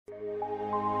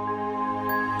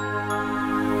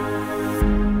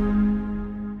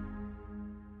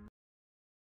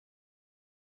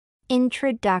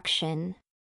Introduction.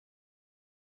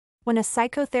 When a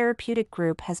psychotherapeutic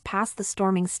group has passed the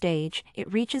storming stage,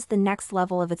 it reaches the next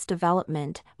level of its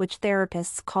development, which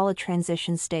therapists call a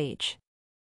transition stage.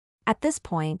 At this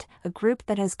point, a group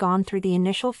that has gone through the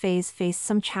initial phase faces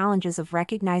some challenges of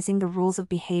recognizing the rules of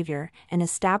behavior, and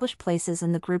established places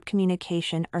in the group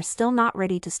communication are still not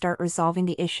ready to start resolving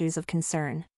the issues of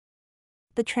concern.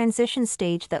 The transition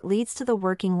stage that leads to the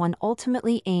working one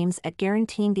ultimately aims at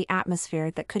guaranteeing the atmosphere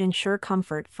that could ensure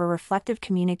comfort for reflective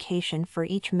communication for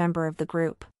each member of the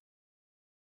group.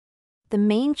 The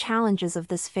main challenges of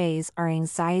this phase are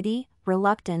anxiety,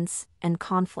 reluctance, and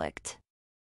conflict.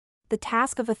 The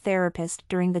task of a therapist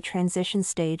during the transition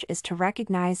stage is to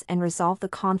recognize and resolve the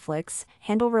conflicts,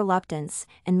 handle reluctance,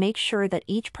 and make sure that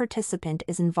each participant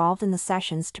is involved in the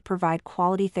sessions to provide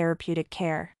quality therapeutic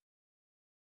care.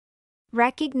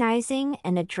 Recognizing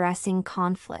and addressing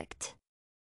conflict.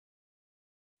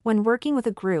 When working with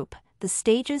a group, the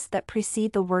stages that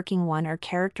precede the working one are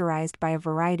characterized by a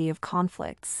variety of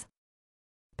conflicts.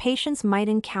 Patients might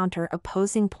encounter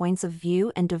opposing points of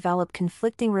view and develop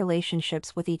conflicting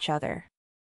relationships with each other.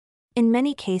 In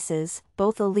many cases,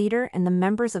 both the leader and the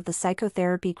members of the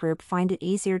psychotherapy group find it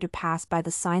easier to pass by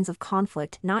the signs of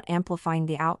conflict, not amplifying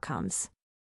the outcomes.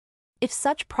 If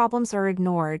such problems are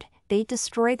ignored, they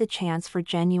destroy the chance for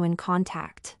genuine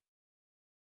contact.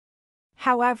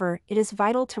 However, it is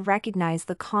vital to recognize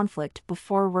the conflict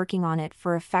before working on it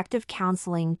for effective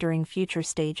counseling during future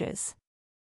stages.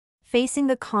 Facing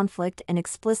the conflict and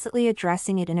explicitly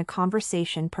addressing it in a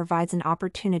conversation provides an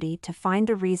opportunity to find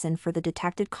the reason for the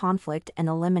detected conflict and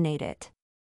eliminate it.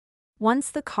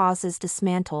 Once the cause is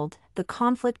dismantled, the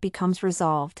conflict becomes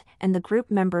resolved, and the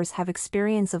group members have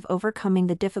experience of overcoming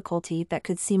the difficulty that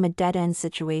could seem a dead-end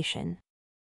situation.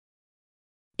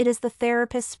 It is the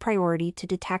therapist's priority to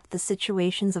detect the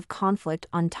situations of conflict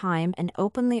on time and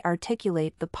openly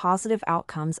articulate the positive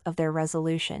outcomes of their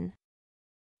resolution.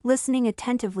 Listening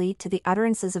attentively to the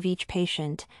utterances of each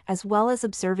patient, as well as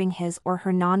observing his or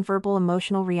her nonverbal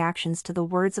emotional reactions to the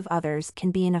words of others, can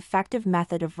be an effective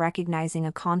method of recognizing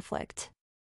a conflict.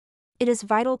 It is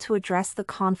vital to address the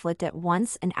conflict at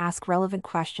once and ask relevant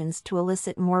questions to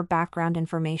elicit more background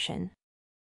information.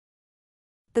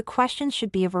 The questions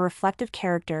should be of a reflective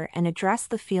character and address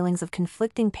the feelings of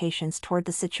conflicting patients toward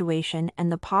the situation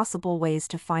and the possible ways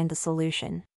to find the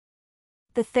solution.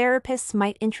 The therapist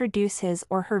might introduce his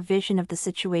or her vision of the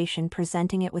situation,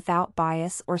 presenting it without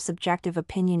bias or subjective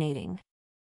opinionating.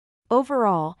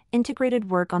 Overall, integrated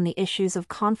work on the issues of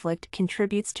conflict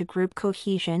contributes to group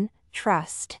cohesion,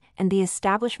 trust, and the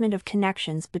establishment of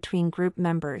connections between group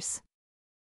members.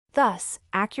 Thus,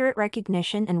 accurate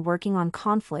recognition and working on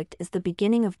conflict is the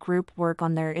beginning of group work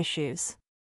on their issues.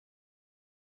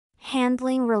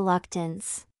 Handling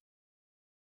reluctance.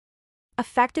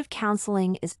 Effective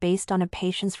counseling is based on a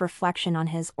patient's reflection on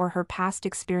his or her past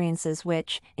experiences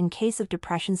which, in case of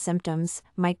depression symptoms,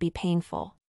 might be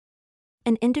painful.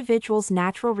 An individual's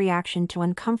natural reaction to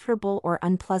uncomfortable or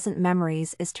unpleasant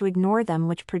memories is to ignore them,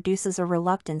 which produces a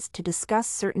reluctance to discuss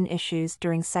certain issues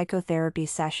during psychotherapy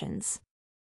sessions.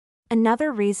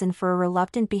 Another reason for a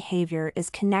reluctant behavior is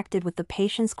connected with the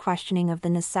patient's questioning of the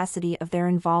necessity of their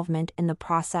involvement in the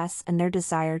process and their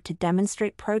desire to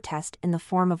demonstrate protest in the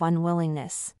form of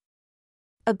unwillingness.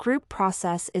 A group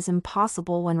process is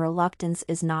impossible when reluctance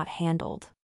is not handled.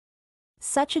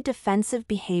 Such a defensive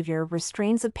behavior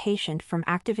restrains a patient from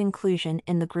active inclusion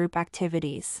in the group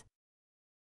activities.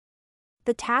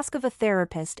 The task of a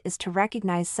therapist is to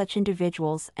recognize such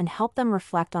individuals and help them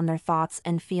reflect on their thoughts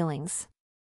and feelings.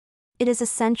 It is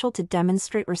essential to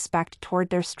demonstrate respect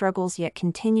toward their struggles yet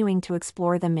continuing to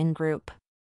explore them in group.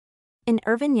 In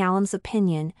Irvin Yalom's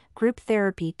opinion, group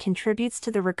therapy contributes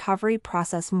to the recovery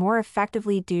process more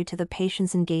effectively due to the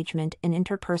patient's engagement in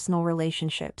interpersonal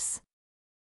relationships.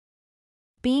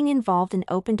 Being involved in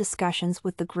open discussions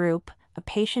with the group, a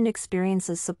patient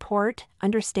experiences support,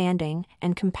 understanding,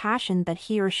 and compassion that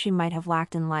he or she might have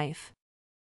lacked in life.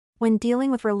 When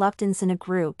dealing with reluctance in a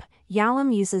group,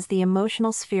 Yalom uses the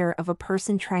emotional sphere of a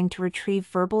person trying to retrieve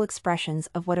verbal expressions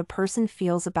of what a person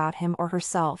feels about him or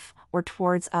herself, or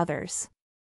towards others.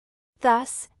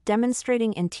 Thus,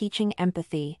 demonstrating and teaching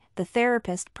empathy, the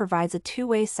therapist provides a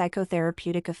two-way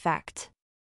psychotherapeutic effect.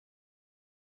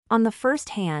 On the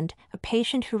first hand, a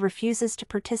patient who refuses to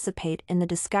participate in the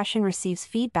discussion receives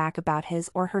feedback about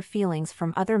his or her feelings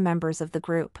from other members of the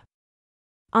group.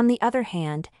 On the other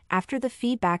hand, after the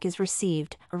feedback is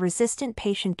received, a resistant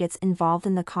patient gets involved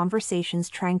in the conversations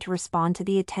trying to respond to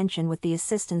the attention with the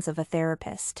assistance of a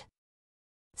therapist.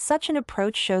 Such an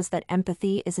approach shows that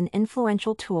empathy is an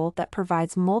influential tool that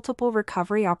provides multiple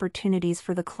recovery opportunities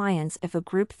for the clients if a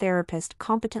group therapist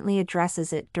competently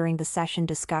addresses it during the session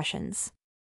discussions.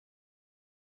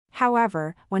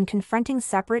 However, when confronting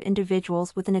separate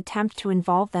individuals with an attempt to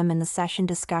involve them in the session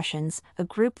discussions, a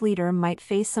group leader might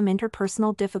face some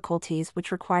interpersonal difficulties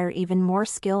which require even more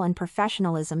skill and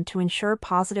professionalism to ensure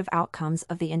positive outcomes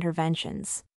of the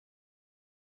interventions.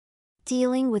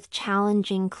 Dealing with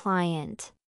challenging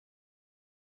client.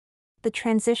 The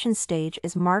transition stage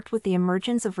is marked with the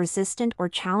emergence of resistant or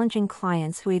challenging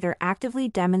clients who either actively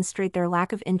demonstrate their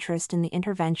lack of interest in the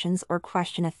interventions or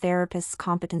question a therapist's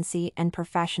competency and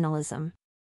professionalism.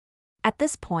 At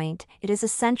this point, it is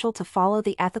essential to follow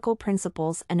the ethical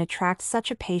principles and attract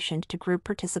such a patient to group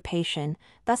participation,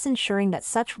 thus ensuring that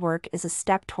such work is a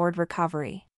step toward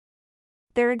recovery.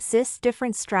 There exist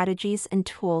different strategies and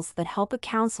tools that help a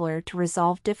counselor to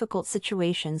resolve difficult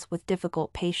situations with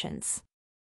difficult patients.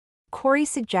 Corey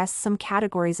suggests some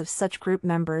categories of such group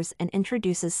members and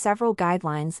introduces several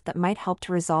guidelines that might help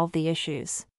to resolve the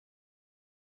issues.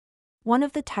 One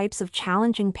of the types of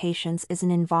challenging patients is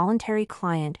an involuntary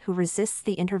client who resists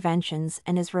the interventions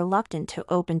and is reluctant to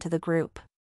open to the group.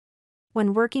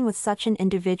 When working with such an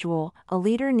individual, a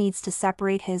leader needs to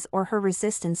separate his or her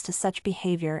resistance to such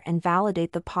behavior and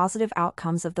validate the positive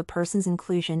outcomes of the person's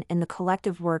inclusion in the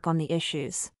collective work on the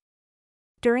issues.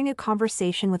 During a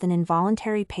conversation with an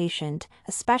involuntary patient,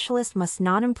 a specialist must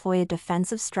not employ a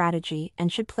defensive strategy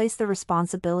and should place the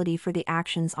responsibility for the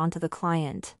actions onto the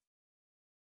client.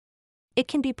 It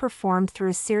can be performed through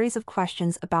a series of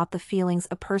questions about the feelings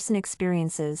a person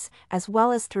experiences, as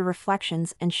well as through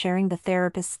reflections and sharing the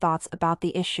therapist's thoughts about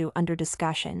the issue under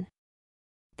discussion.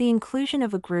 The inclusion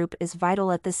of a group is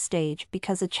vital at this stage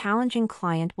because a challenging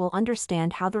client will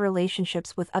understand how the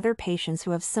relationships with other patients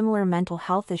who have similar mental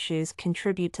health issues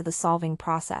contribute to the solving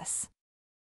process.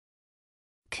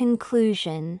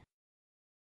 Conclusion.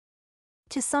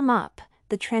 To sum up,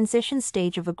 the transition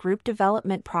stage of a group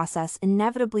development process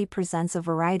inevitably presents a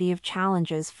variety of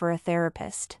challenges for a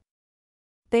therapist.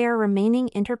 They are remaining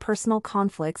interpersonal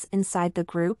conflicts inside the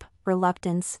group,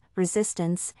 reluctance,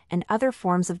 resistance, and other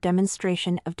forms of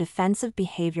demonstration of defensive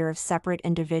behavior of separate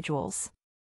individuals.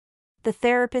 The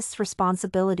therapist's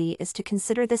responsibility is to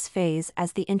consider this phase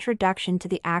as the introduction to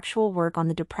the actual work on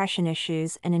the depression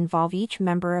issues and involve each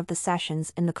member of the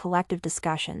sessions in the collective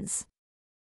discussions.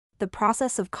 The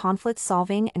process of conflict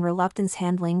solving and reluctance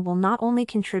handling will not only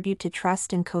contribute to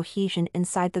trust and cohesion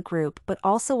inside the group but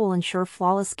also will ensure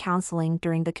flawless counseling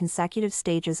during the consecutive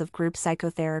stages of group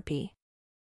psychotherapy.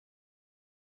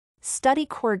 Study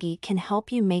Corgi can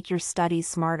help you make your studies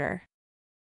smarter.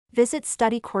 Visit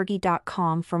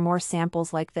studycorgi.com for more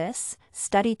samples like this,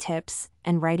 study tips,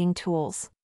 and writing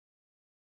tools.